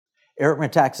Eric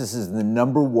Metaxas is the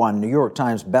 #1 New York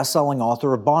Times bestselling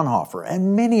author of Bonhoeffer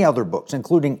and many other books,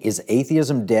 including Is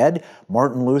Atheism Dead?,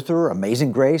 Martin Luther,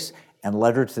 Amazing Grace, and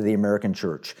Letter to the American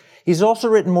Church. He's also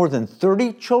written more than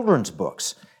 30 children's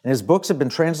books, and his books have been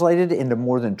translated into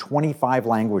more than 25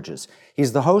 languages.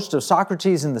 He's the host of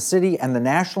Socrates in the City and the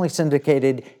nationally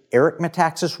syndicated Eric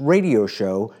Metaxas radio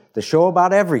show, The Show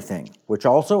About Everything, which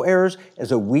also airs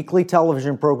as a weekly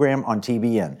television program on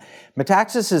TBN.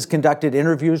 Metaxas has conducted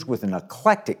interviews with an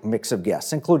eclectic mix of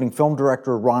guests, including film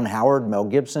director Ron Howard, Mel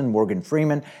Gibson, Morgan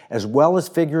Freeman, as well as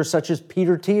figures such as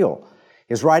Peter Thiel.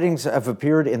 His writings have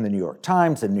appeared in the New York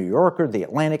Times, the New Yorker, the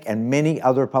Atlantic, and many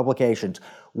other publications.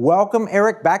 Welcome,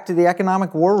 Eric, back to the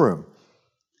Economic War Room.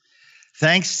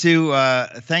 Thanks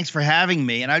for having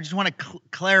me. And I just want to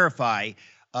clarify,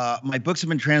 my books have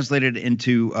been translated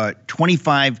into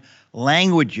 25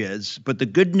 languages, but the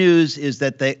good news is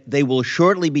that they will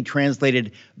shortly be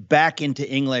translated back into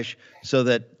English so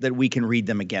that we can read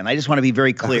them again. I just want to be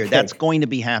very clear. Okay. That's going to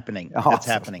be happening. Awesome. That's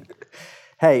happening.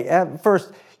 Hey,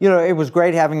 first, it was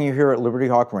great having you here at Liberty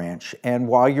Hawk Ranch. And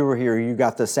while you were here, you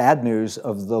got the sad news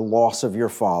of the loss of your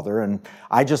father. And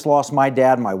I just lost my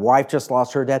dad. My wife just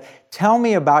lost her dad. Tell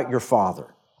me about your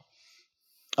father.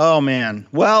 Oh, man.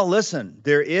 Well, listen,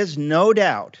 there is no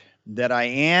doubt that I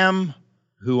am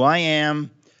who I am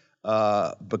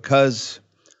because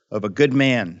of a good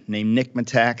man named Nick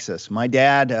Metaxas. My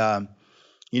dad,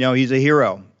 he's a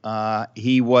hero.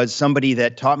 He was somebody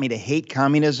that taught me to hate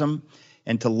communism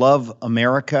and to love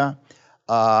America.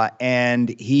 And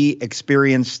he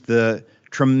experienced the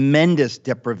tremendous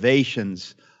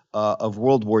deprivations of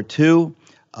World War II,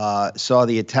 saw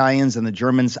the Italians and the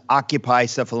Germans occupy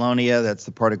Cephalonia. That's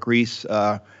the part of Greece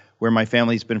where my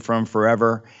family's been from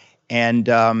forever. And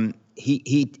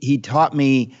he taught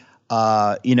me,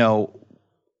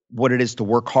 what it is to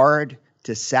work hard,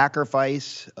 to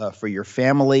sacrifice for your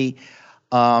family,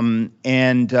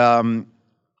 and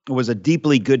was a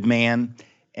deeply good man.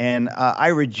 And I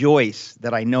rejoice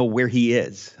that I know where he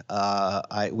is.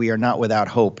 We are not without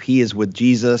hope. He is with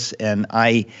Jesus. And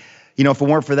if it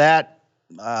weren't for that,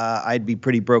 I'd be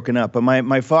pretty broken up. But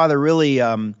my father really,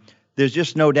 there's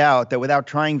just no doubt that without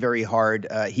trying very hard,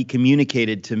 he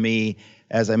communicated to me,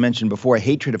 as I mentioned before, a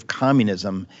hatred of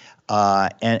communism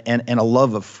and a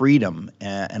love of freedom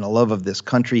and a love of this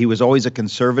country. He was always a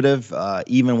conservative,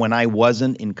 even when I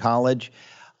wasn't in college.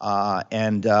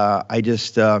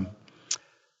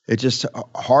 It's just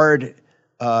hard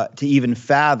to even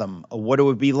fathom what it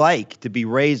would be like to be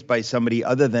raised by somebody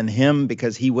other than him,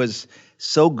 because he was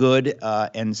so good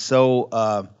and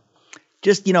so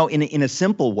in a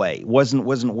simple way,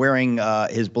 wasn't wearing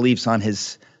his beliefs on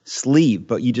his sleeve.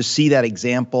 But you just see that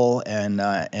example, and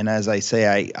as I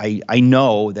say, I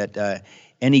know that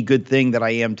any good thing that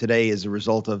I am today is a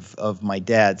result of my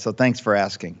dad. So thanks for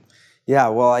asking. Yeah,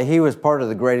 well, he was part of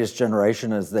the greatest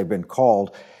generation, as they've been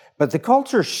called. But the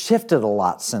culture shifted a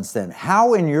lot since then.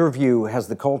 How, in your view, has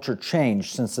the culture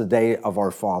changed since the day of our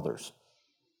fathers?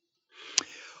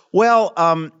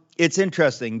 Well, it's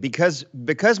interesting because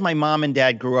my mom and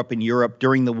dad grew up in Europe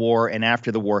during the war and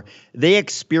after the war. They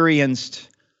experienced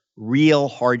real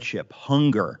hardship,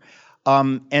 hunger.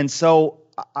 And so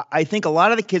I think a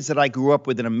lot of the kids that I grew up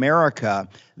with in America,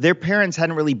 their parents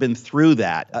hadn't really been through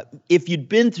that. If you'd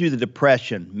been through the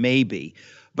Depression, maybe.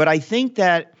 But I think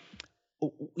that,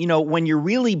 when you're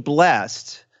really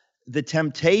blessed, the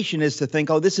temptation is to think,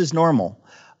 oh, this is normal,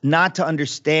 not to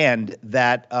understand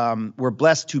that we're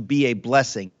blessed to be a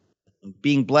blessing.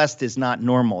 Being blessed is not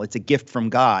normal. It's a gift from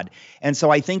God. And so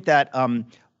I think that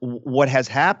what has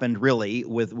happened really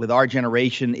with our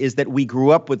generation is that we grew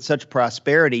up with such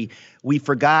prosperity, we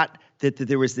forgot that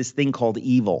there was this thing called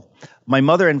evil. My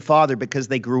mother and father, because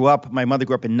my mother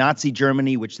grew up in Nazi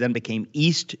Germany, which then became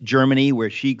East Germany,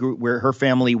 where her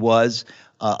family was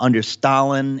under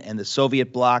Stalin and the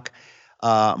Soviet bloc.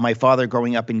 My father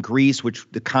growing up in Greece, which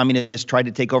the communists tried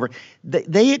to take over.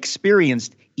 They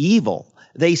experienced evil.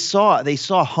 They saw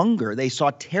hunger. They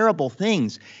saw terrible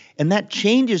things. And that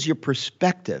changes your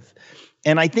perspective.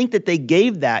 And I think that they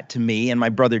gave that to me and my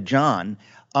brother John,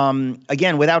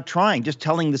 again, without trying, just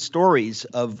telling the stories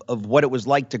of what it was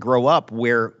like to grow up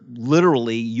where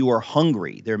literally you are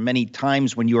hungry. There are many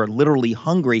times when you are literally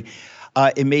hungry.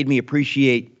 It made me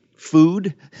appreciate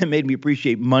food. It made me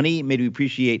appreciate money. It made me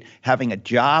appreciate having a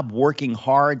job, working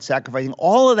hard, sacrificing.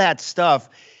 All of that stuff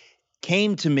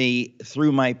came to me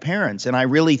through my parents. And I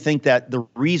really think that the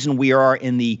reason we are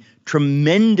in the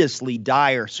tremendously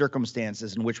dire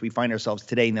circumstances in which we find ourselves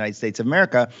today in the United States of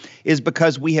America is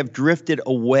because we have drifted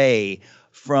away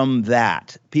from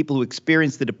that. People who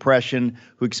experienced the Depression,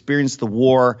 who experienced the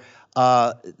war,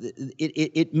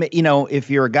 if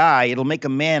you're a guy, it'll make a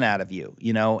man out of you,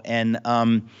 and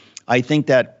I think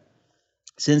that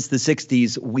since the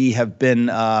 60s, we have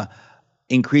been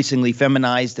increasingly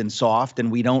feminized and soft,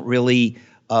 and we don't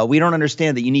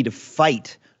understand that you need to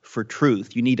fight for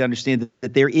truth. You need to understand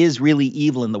that there is really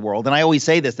evil in the world. And I always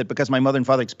say this, that because my mother and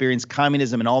father experienced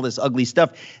communism and all this ugly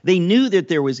stuff, they knew that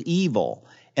there was evil,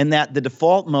 and that the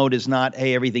default mode is not,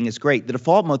 hey, everything is great. The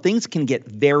default mode, things can get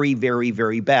very, very,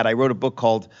 very bad. I wrote a book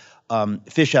called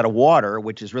Fish Out of Water,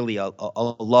 which is really a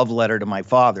love letter to my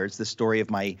father. It's the story of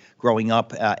my growing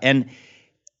up. And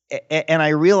I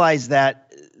realized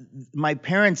that my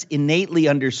parents innately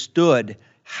understood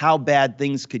how bad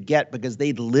things could get because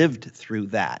they'd lived through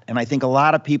that. And I think a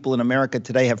lot of people in America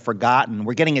today have forgotten.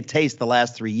 We're getting a taste the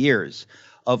last 3 years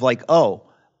of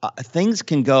things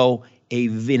can go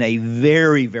in a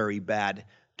very, very bad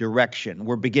direction.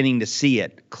 We're beginning to see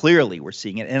it. Clearly, we're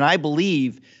seeing it. And I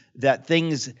believe that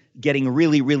things getting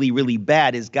really, really, really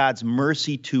bad is God's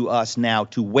mercy to us now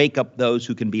to wake up those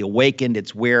who can be awakened.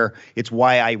 It's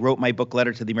why I wrote my book,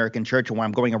 Letter to the American Church, and why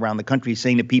I'm going around the country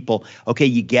saying to people, okay,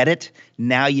 you get it.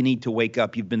 Now you need to wake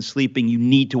up. You've been sleeping. You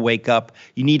need to wake up.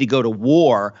 You need to go to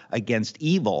war against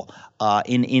evil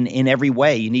in every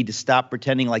way. You need to stop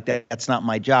pretending like that's not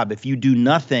my job. If you do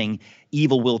nothing,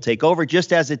 evil will take over,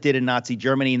 just as it did in Nazi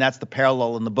Germany. And that's the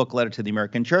parallel in the book, Letter to the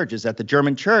American Church, is that the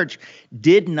German church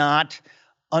did not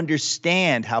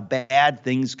understand how bad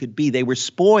things could be. They were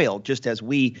spoiled, just as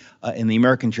we in the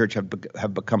American church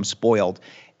have become spoiled.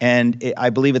 And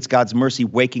I believe it's God's mercy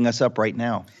waking us up right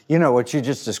now. What you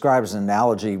just described is an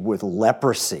analogy with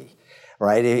leprosy,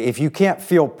 right? If you can't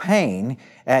feel pain,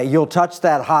 you'll touch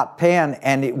that hot pan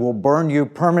and it will burn you,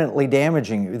 permanently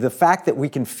damaging you. The fact that we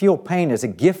can feel pain is a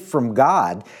gift from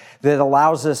God that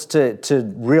allows us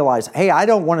to realize, hey, I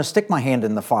don't want to stick my hand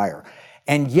in the fire.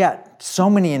 And yet,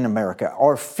 so many in America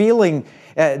are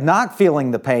not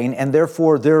feeling the pain, and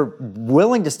therefore they're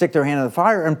willing to stick their hand in the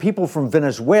fire. And people from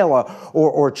Venezuela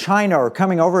or China are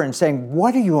coming over and saying,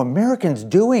 what are you Americans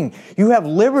doing? You have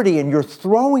liberty and you're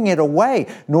throwing it away.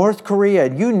 North Korea,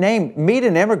 meet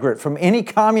an immigrant from any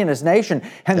communist nation,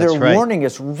 and they're warning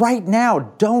us right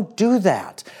now, don't do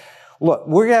that. Look,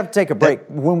 we're going to have to take a break.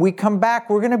 When we come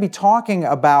back, we're going to be talking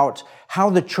about how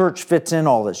the church fits in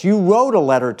all this. You wrote a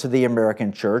letter to the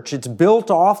American church. It's built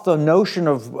off the notion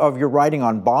of your writing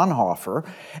on Bonhoeffer.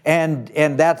 And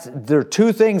there are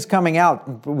two things coming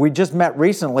out. We just met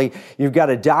recently. You've got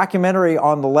a documentary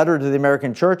on the letter to the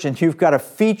American church, and you've got a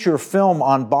feature film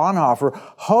on Bonhoeffer.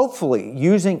 Hopefully,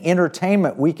 using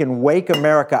entertainment, we can wake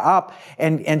America up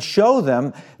and show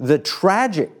them the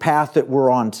tragic path that we're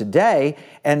on today,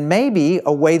 and maybe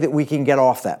a way that we can get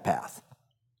off that path.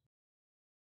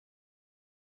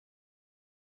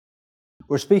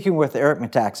 We're speaking with Eric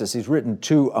Metaxas. He's written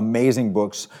two amazing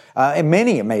books,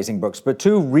 many amazing books, but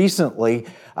two recently.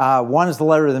 One is The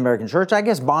Letter to the American Church. I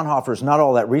guess Bonhoeffer is not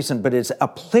all that recent, but it's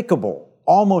applicable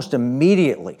almost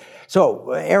immediately.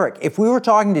 So, Eric, if we were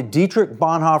talking to Dietrich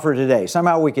Bonhoeffer today,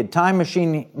 somehow we could time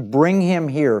machine, bring him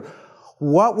here,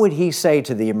 what would he say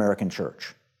to the American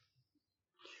church?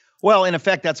 Well, in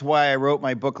effect, that's why I wrote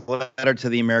my book, Letter to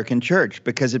the American Church,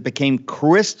 because it became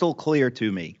crystal clear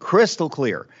to me,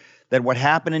 that what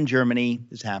happened in Germany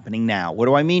is happening now. What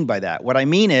do I mean by that? What I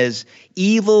mean is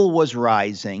evil was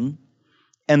rising,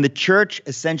 and the church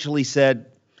essentially said,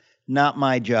 not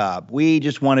my job. We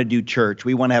just want to do church.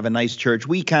 We want to have a nice church.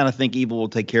 We kind of think evil will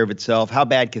take care of itself. How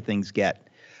bad could things get?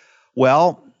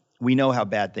 Well, we know how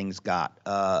bad things got.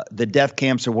 The death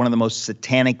camps are one of the most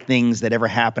satanic things that ever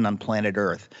happened on planet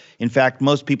Earth. In fact,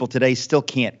 most people today still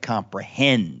cannot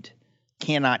comprehend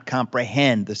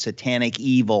the satanic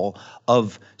evil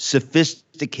of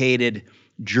sophisticated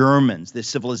Germans, this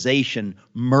civilization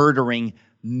murdering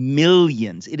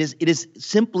millions. It is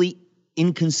simply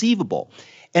inconceivable.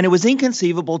 And it was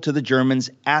inconceivable to the Germans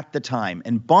at the time.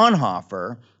 And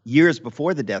Bonhoeffer, years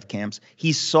before the death camps,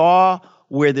 he saw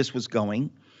where this was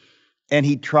going, and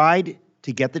he tried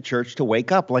to get the church to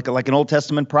wake up like an Old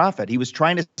Testament prophet. He was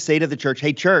trying to say to the church,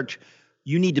 hey, church,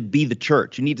 you need to be the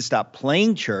church. You need to stop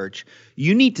playing church.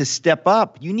 You need to step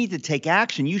up. You need to take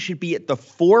action. You should be at the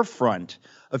forefront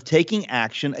of taking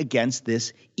action against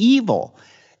this evil.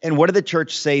 And what did the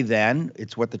church say then?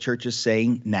 It's what the church is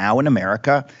saying now in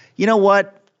America. You know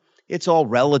what? It's all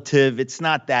relative. It's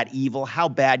not that evil. How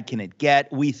bad can it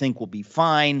get? We think we'll be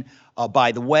fine.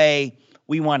 By the way,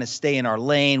 we want to stay in our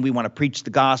lane. We want to preach the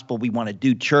gospel. We want to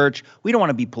do church. We don't want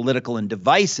to be political and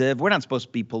divisive. We're not supposed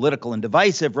to be political and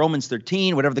divisive. Romans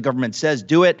 13, whatever the government says,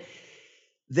 do it.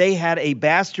 they had a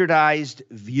bastardized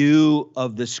view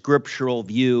of the scriptural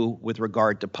view with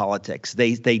regard to politics.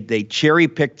 They cherry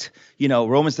picked,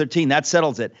 Romans 13, that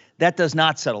settles it. That does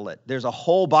not settle it. There's a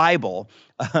whole Bible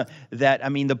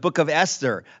the book of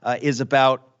Esther is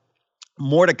about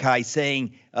Mordecai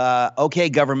saying, okay,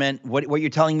 government, what you're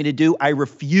telling me to do, I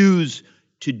refuse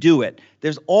to do it.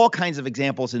 There's all kinds of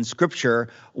examples in Scripture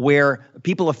where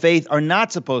people of faith are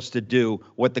not supposed to do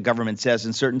what the government says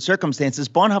in certain circumstances.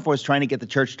 Bonhoeffer was trying to get the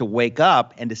church to wake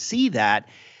up and to see that.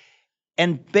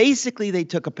 And basically, they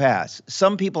took a pass.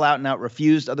 Some people out and out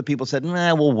refused. Other people said,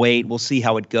 we'll wait. We'll see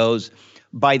how it goes.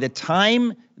 By the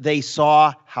time they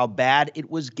saw how bad it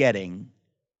was getting,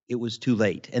 it was too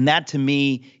late. And that, to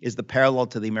me, is the parallel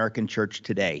to the American church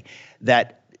today.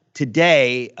 That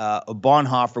today,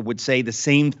 Bonhoeffer would say the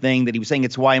same thing that he was saying.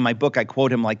 It's why in my book I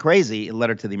quote him like crazy, A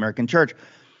Letter to the American Church.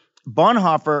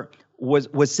 Bonhoeffer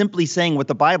was simply saying what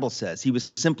the Bible says. He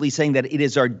was simply saying that it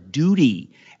is our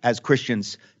duty as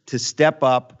Christians to step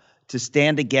up, to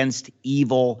stand against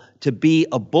evil, to be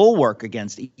a bulwark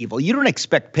against evil. You don't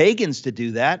expect pagans to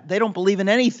do that. They don't believe in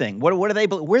anything. What do they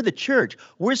believe? We're the church.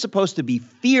 We're supposed to be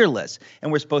fearless,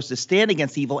 and we're supposed to stand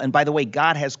against evil. And by the way,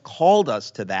 God has called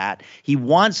us to that. He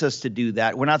wants us to do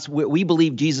that. We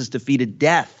believe Jesus defeated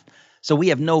death, so we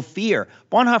have no fear.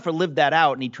 Bonhoeffer lived that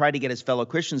out, and he tried to get his fellow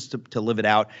Christians to live it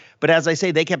out. But as I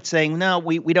say, they kept saying, no,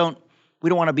 we don't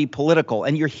want to be political.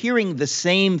 And you're hearing the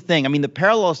same thing. The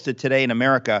parallels to today in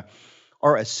America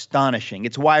are astonishing.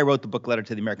 It's why I wrote the book Letter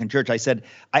to the American Church. I said,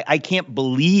 I can't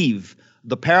believe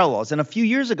the parallels. And a few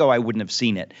years ago, I wouldn't have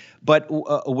seen it. But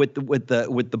with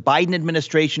the Biden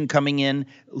administration coming in,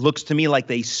 looks to me like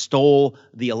they stole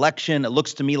the election. It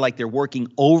looks to me like they're working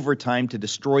overtime to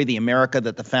destroy the America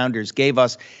that the founders gave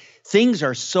us. Things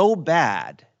are so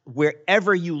bad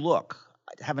wherever you look.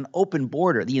 Have an open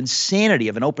border, the insanity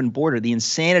of an open border, the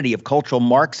insanity of cultural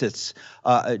Marxists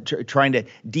trying to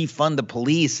defund the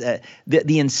police,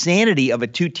 the insanity of a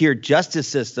two-tier justice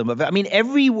system.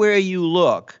 Everywhere you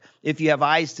look, if you have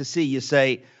eyes to see, you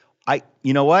say,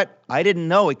 you know what? I didn't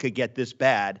know it could get this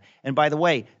bad. And by the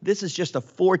way, this is just a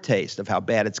foretaste of how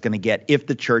bad it's going to get if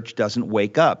the church doesn't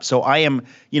wake up. So I am,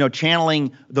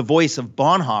 channeling the voice of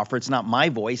Bonhoeffer. It's not my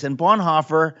voice. And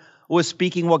Bonhoeffer was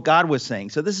speaking what God was saying.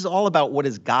 So this is all about what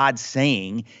is God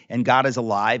saying, and God is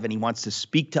alive, and he wants to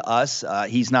speak to us.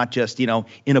 He's not just, in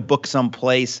a book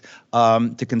someplace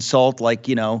to consult like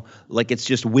it's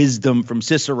just wisdom from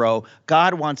Cicero.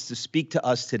 God wants to speak to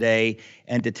us today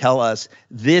and to tell us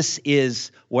this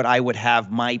is what I would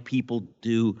have my people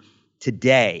do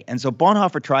today. And so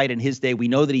Bonhoeffer tried in his day. We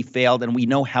know that he failed, and we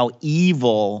know how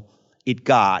evil it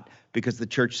got, because the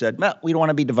church said, we don't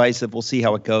want to be divisive. We'll see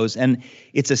how it goes. And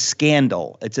it's a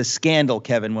scandal. It's a scandal,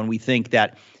 Kevin, when we think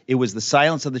that it was the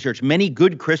silence of the church. Many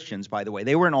good Christians, by the way,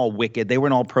 they weren't all wicked. They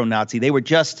weren't all pro-Nazi. They were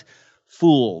just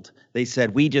fooled. They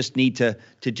said, we just need to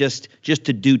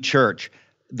do church.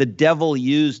 The devil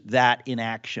used that in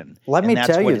action. Let me tell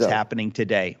you, that's what is happening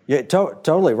today. Yeah,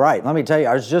 totally right. Let me tell you,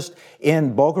 I was just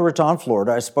in Boca Raton,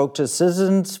 Florida. I spoke to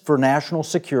Citizens for National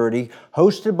Security,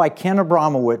 hosted by Ken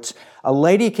Abramowitz. A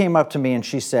lady came up to me and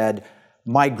she said,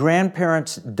 my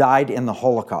grandparents died in the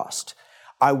Holocaust.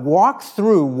 I walked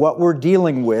through what we're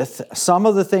dealing with, some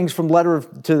of the things from Letter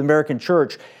to the American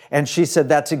Church, and she said,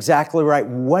 that's exactly right.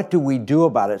 What do we do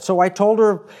about it? So I told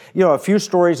her, a few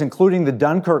stories, including the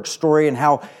Dunkirk story and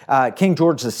how King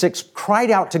George VI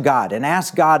cried out to God and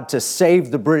asked God to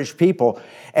save the British people.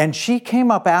 And she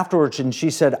came up afterwards and she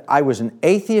said, I was an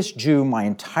atheist Jew my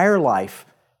entire life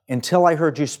until I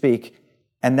heard you speak,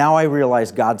 and now I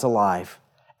realize God's alive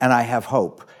and I have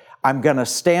hope. I'm going to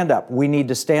stand up. We need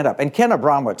to stand up. And Ken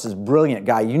Abramowitz is a brilliant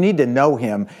guy. You need to know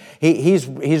him. He's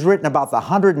written about the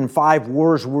 105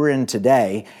 wars we're in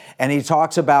today, and he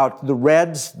talks about the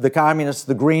Reds, the Communists,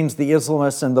 the Greens, the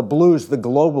Islamists, and the Blues, the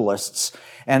globalists.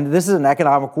 And this is an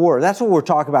economic war. That's what we're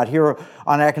talking about here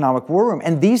on Economic War Room.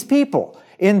 And these people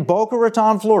in Boca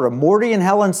Raton, Florida, Morty and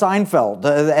Helen Seinfeld,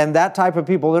 and that type of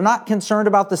people, they're not concerned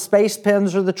about the space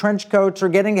pens or the trench coats or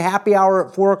getting a happy hour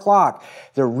at 4 o'clock.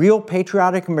 They're real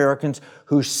patriotic Americans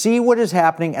who see what is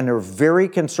happening, and they're very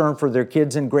concerned for their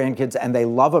kids and grandkids, and they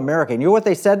love America. And you know what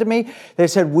they said to me? They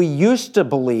said, we used to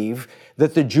believe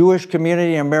that the Jewish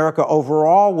community in America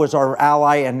overall was our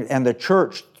ally and the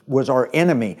church was our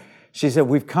enemy. She said,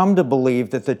 we've come to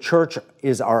believe that the church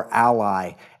is our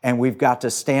ally, and we've got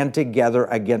to stand together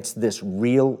against this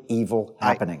real evil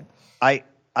happening. I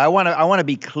want to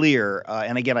be clear,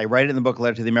 and again, I write it in the book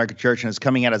Letter to the American Church, and it's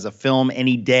coming out as a film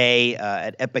any day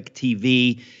at Epic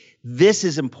TV. This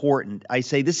is important. I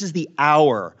say this is the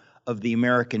hour of the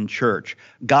American church.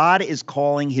 God is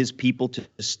calling his people to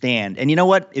stand. And you know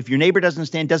what? If your neighbor doesn't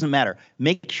stand, doesn't matter.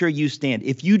 Make sure you stand.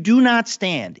 If you do not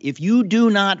stand, if you do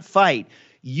not fight,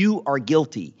 you are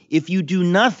guilty. If you do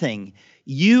nothing,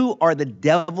 you are the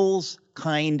devil's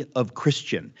kind of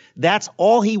Christian. That's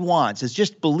all he wants, is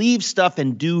just believe stuff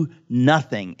and do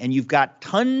nothing. And you've got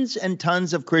tons and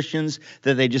tons of Christians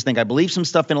that they just think, I believe some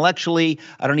stuff intellectually.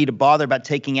 I don't need to bother about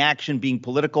taking action, being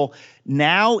political.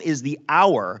 Now is the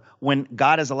hour when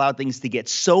God has allowed things to get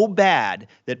so bad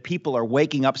that people are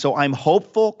waking up. So I'm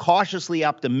hopeful, cautiously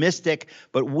optimistic,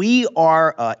 but we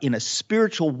are in a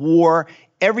spiritual war.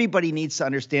 Everybody needs to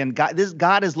understand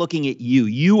God is looking at you.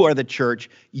 You are the church.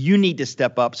 You need to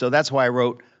step up. So that's why I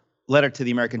wrote Letter to the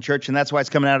American Church, and that's why it's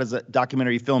coming out as a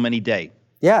documentary film any day.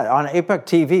 Yeah, on APEC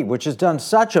TV, which has done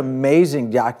such amazing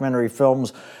documentary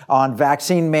films on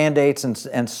vaccine mandates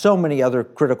and so many other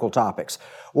critical topics.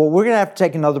 Well, we're going to have to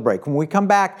take another break. When we come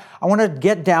back, I want to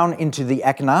get down into the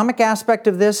economic aspect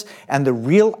of this and the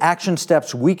real action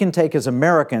steps we can take as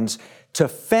Americans to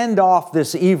fend off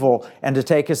this evil and to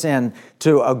take us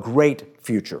into a great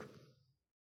future.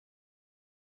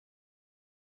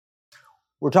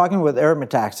 We're talking with Eric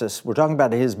Metaxas. We're talking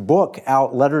about his book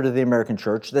out, Letter to the American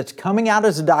Church, that's coming out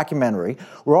as a documentary.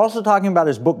 We're also talking about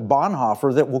his book,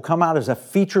 Bonhoeffer, that will come out as a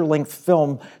feature-length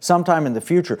film sometime in the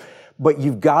future. But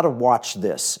you've got to watch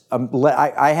this.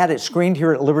 I had it screened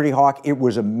here at Liberty Hawk. It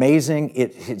was amazing.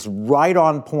 It's right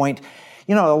on point.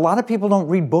 You know, a lot of people don't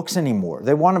read books anymore.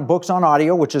 They want books on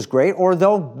audio, which is great, or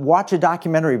they'll watch a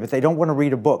documentary, but they don't want to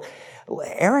read a book.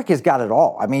 Eric has got it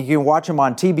all. I mean, you can watch him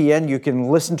on TBN, you can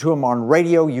listen to him on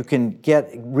radio, you can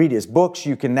read his books,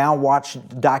 you can now watch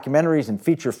documentaries and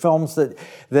feature films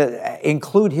that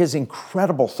include his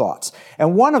incredible thoughts.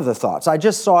 And one of the thoughts, I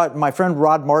just saw it, my friend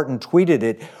Rod Martin tweeted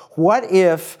it, what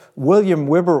if William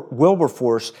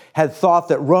Wilberforce had thought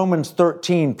that Romans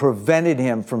 13 prevented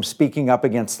him from speaking up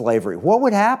against slavery? What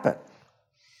would happen?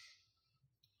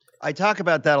 I talk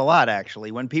about that a lot,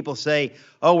 actually. When people say,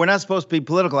 oh, we're not supposed to be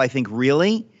political, I think,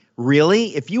 really?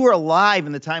 Really? If you were alive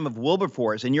in the time of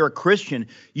Wilberforce and you're a Christian,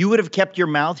 you would have kept your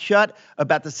mouth shut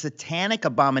about the satanic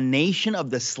abomination of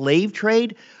the slave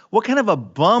trade? What kind of a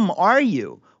bum are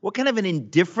you? What kind of an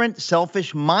indifferent,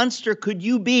 selfish monster could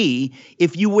you be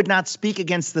if you would not speak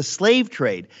against the slave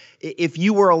trade? If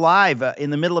you were alive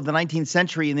in the middle of the 19th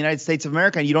century in the United States of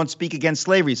America and you don't speak against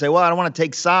slavery, you say, well, I don't want to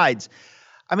take sides.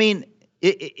 I mean,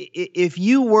 if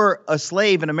you were a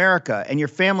slave in America and your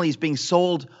family is being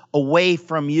sold away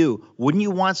from you, wouldn't you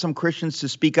want some Christians to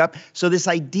speak up? So this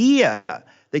idea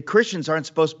that Christians aren't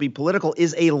supposed to be political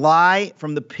is a lie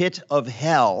from the pit of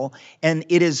hell, and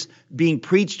it is being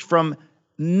preached from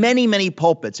many, many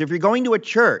pulpits. If you're going to a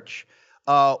church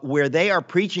where they are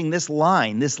preaching this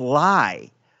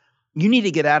lie, you need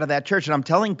to get out of that church. And I'm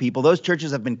telling people, those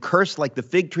churches have been cursed like the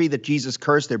fig tree that Jesus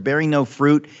cursed. They're bearing no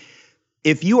fruit.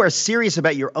 If you are serious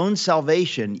about your own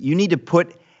salvation, you need to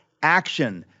put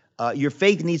action. Your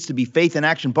faith needs to be faith in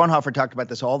action. Bonhoeffer talked about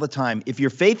this all the time. If your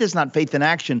faith is not faith in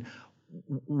action,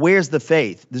 where's the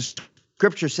faith? The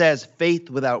scripture says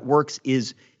faith without works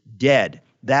is dead.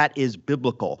 That is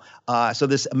biblical. So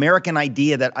this American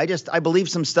idea that I believe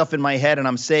some stuff in my head and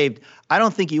I'm saved, I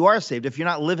don't think you are saved. If you're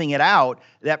not living it out,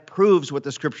 that proves what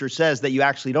the scripture says, that you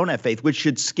actually don't have faith, which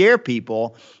should scare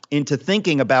people into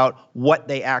thinking about what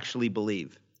they actually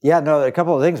believe. Yeah, no, a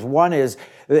couple of things. One is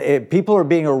people are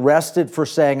being arrested for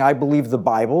saying, I believe the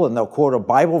Bible, and they'll quote a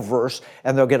Bible verse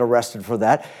and they'll get arrested for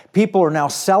that. People are now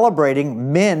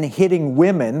celebrating men hitting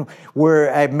women, where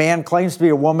a man claims to be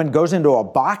a woman, goes into a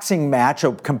boxing match,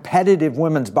 a competitive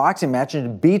women's boxing match,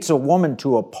 and beats a woman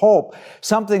to a pulp,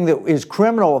 something that is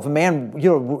criminal. If a man,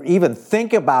 even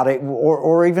think about it,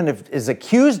 or even if is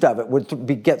accused of it,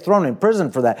 would get thrown in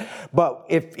prison for that. But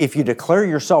if you declare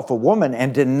yourself a woman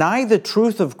and deny the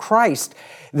truth of Christ,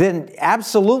 then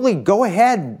absolutely go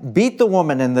ahead, beat the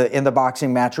woman in the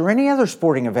boxing match or any other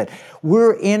sporting event.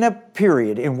 We're in a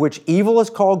period in which evil is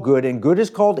called good and good is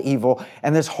called evil,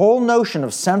 and this whole notion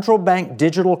of central bank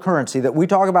digital currency that we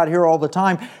talk about here all the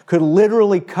time could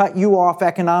literally cut you off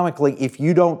economically if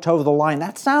you don't toe the line.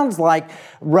 That sounds like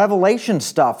Revelation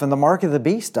stuff and the mark of the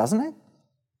beast, doesn't it?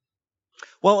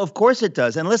 Well, of course it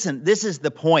does. And listen, this is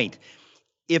the point.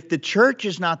 If the church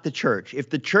is not the church, if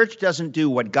the church doesn't do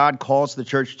what God calls the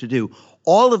church to do,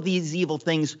 all of these evil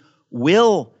things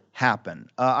will happen.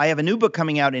 I have a new book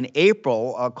coming out in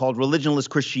April called Religionless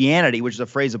Christianity, which is a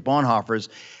phrase of Bonhoeffer's,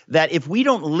 that if we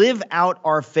don't live out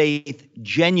our faith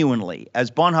genuinely,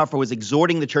 as Bonhoeffer was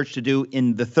exhorting the church to do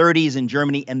in the 30s in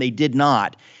Germany, and they did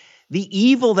not, the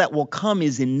evil that will come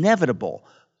is inevitable.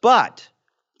 But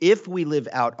if we live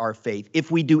out our faith,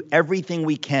 if we do everything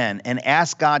we can and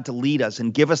ask God to lead us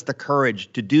and give us the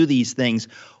courage to do these things,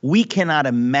 we cannot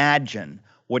imagine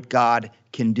what God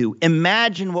can do.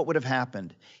 Imagine what would have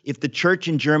happened if the church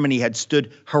in Germany had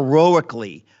stood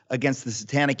heroically against the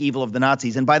satanic evil of the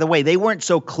Nazis. And by the way, they weren't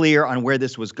so clear on where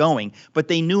this was going, but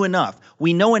they knew enough.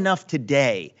 We know enough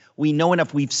today. We know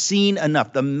enough. We've seen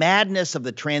enough. The madness of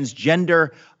the transgender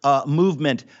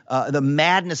movement, the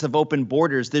madness of open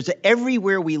borders. There's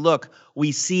everywhere we look,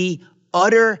 we see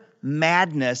utter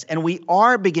madness, and we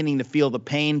are beginning to feel the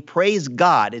pain. Praise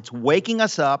God. It's waking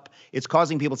us up. It's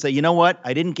causing people to say, you know what?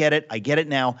 I didn't get it. I get it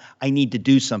now. I need to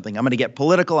do something. I'm going to get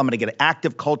political. I'm going to get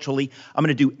active culturally. I'm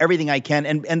going to do everything I can.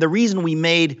 And the reason we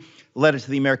made Letter to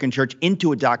the American Church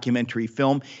into a documentary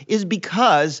film is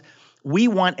because we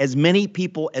want as many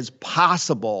people as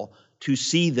possible to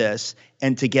see this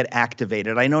and to get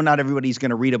activated. I know not everybody's going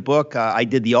to read a book. I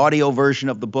did the audio version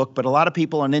of the book, but a lot of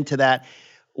people aren't into that.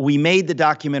 We made the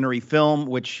documentary film,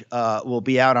 which will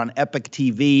be out on Epic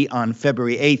TV on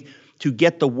February 8th, to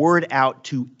get the word out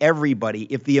to everybody.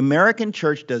 If the American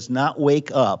church does not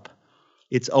wake up,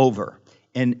 it's over.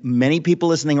 And many people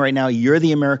listening right now, you're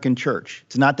the American church.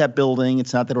 It's not that building.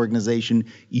 It's not that organization.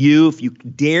 You, if you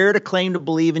dare to claim to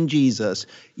believe in Jesus,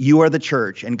 you are the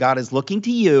church. And God is looking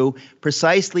to you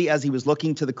precisely as he was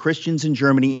looking to the Christians in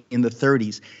Germany in the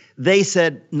 30s. They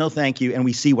said, no, thank you. And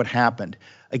we see what happened.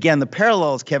 Again, the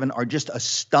parallels, Kevin, are just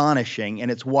astonishing.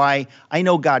 And it's why I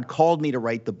know God called me to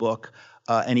write the book.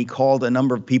 And he called a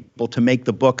number of people to make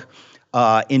the book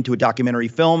into a documentary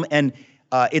film. And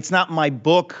it's not my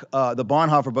book, the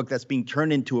Bonhoeffer book, that's being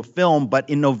turned into a film, but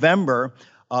in November,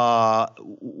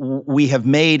 we have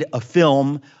made a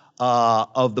film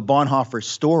of the Bonhoeffer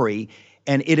story,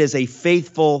 and it is a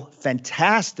faithful,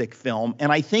 fantastic film.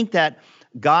 And I think that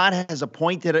God has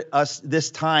appointed us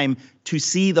this time to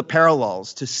see the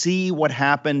parallels, to see what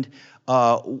happened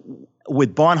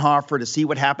with Bonhoeffer, to see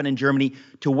what happened in Germany,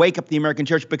 to wake up the American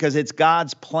church, because it's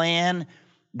God's plan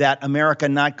that America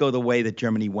not go the way that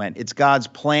Germany went. It's God's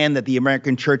plan that the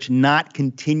American church not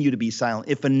continue to be silent.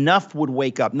 If enough would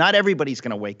wake up, not everybody's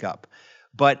going to wake up,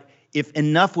 but if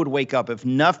enough would wake up, if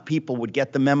enough people would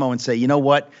get the memo and say, you know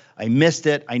what, I missed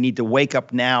it, I need to wake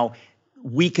up now,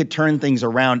 we could turn things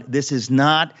around. This is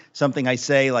not something I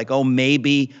say like, oh,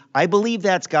 maybe. I believe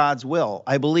that's God's will.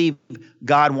 I believe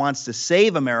God wants to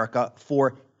save America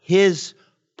for his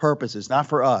purposes, not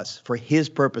for us, for his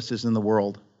purposes in the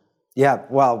world. Yeah,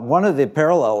 well, one of the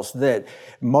parallels that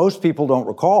most people don't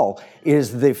recall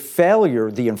is the failure,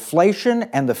 the inflation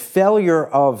and the failure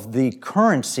of the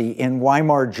currency in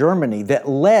Weimar Germany that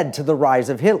led to the rise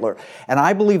of Hitler. And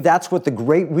I believe that's what the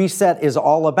Great Reset is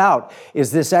all about,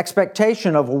 is this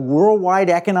expectation of a worldwide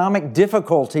economic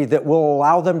difficulty that will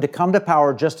allow them to come to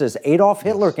power just as Adolf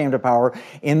Hitler came to power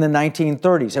in the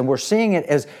 1930s. And we're seeing it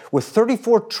as with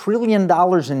 $34 trillion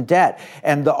in debt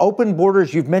and the open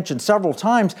borders you've mentioned several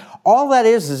times. All that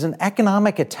is an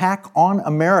economic attack on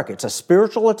America. It's a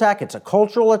spiritual attack, it's a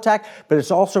cultural attack, but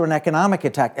it's also an economic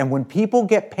attack. And when people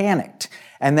get panicked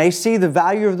and they see the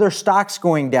value of their stocks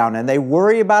going down and they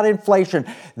worry about inflation,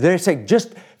 they say,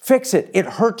 just fix it. It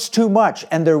hurts too much.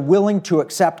 And they're willing to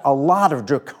accept a lot of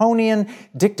draconian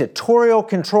dictatorial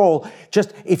control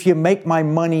just if you make my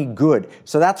money good.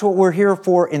 So that's what we're here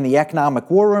for in the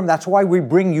Economic War Room. That's why we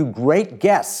bring you great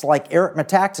guests like Eric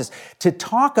Metaxas to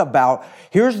talk about,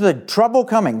 here's the trouble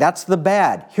coming. That's the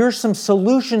bad. Here's some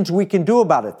solutions we can do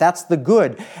about it. That's the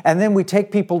good. And then we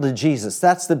take people to Jesus.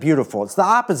 That's the beautiful. It's the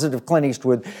opposite of Clint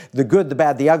Eastwood, the good, the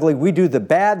bad, the ugly. We do the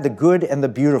bad, the good, and the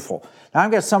beautiful. Now, I'm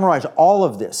going to summarize all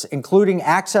of this, including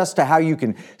access to how you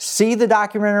can see the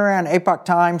documentary on Epoch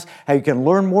Times, how you can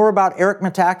learn more about Eric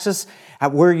Metaxas,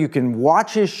 where you can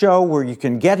watch his show, where you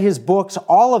can get his books.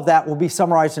 All of that will be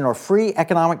summarized in our free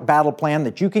economic battle plan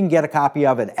that you can get a copy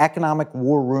of at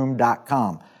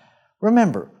economicwarroom.com.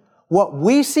 Remember, what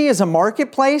we see as a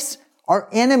marketplace, our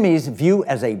enemies view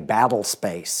as a battle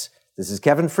space. This is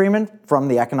Kevin Freeman from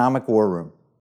the Economic War Room.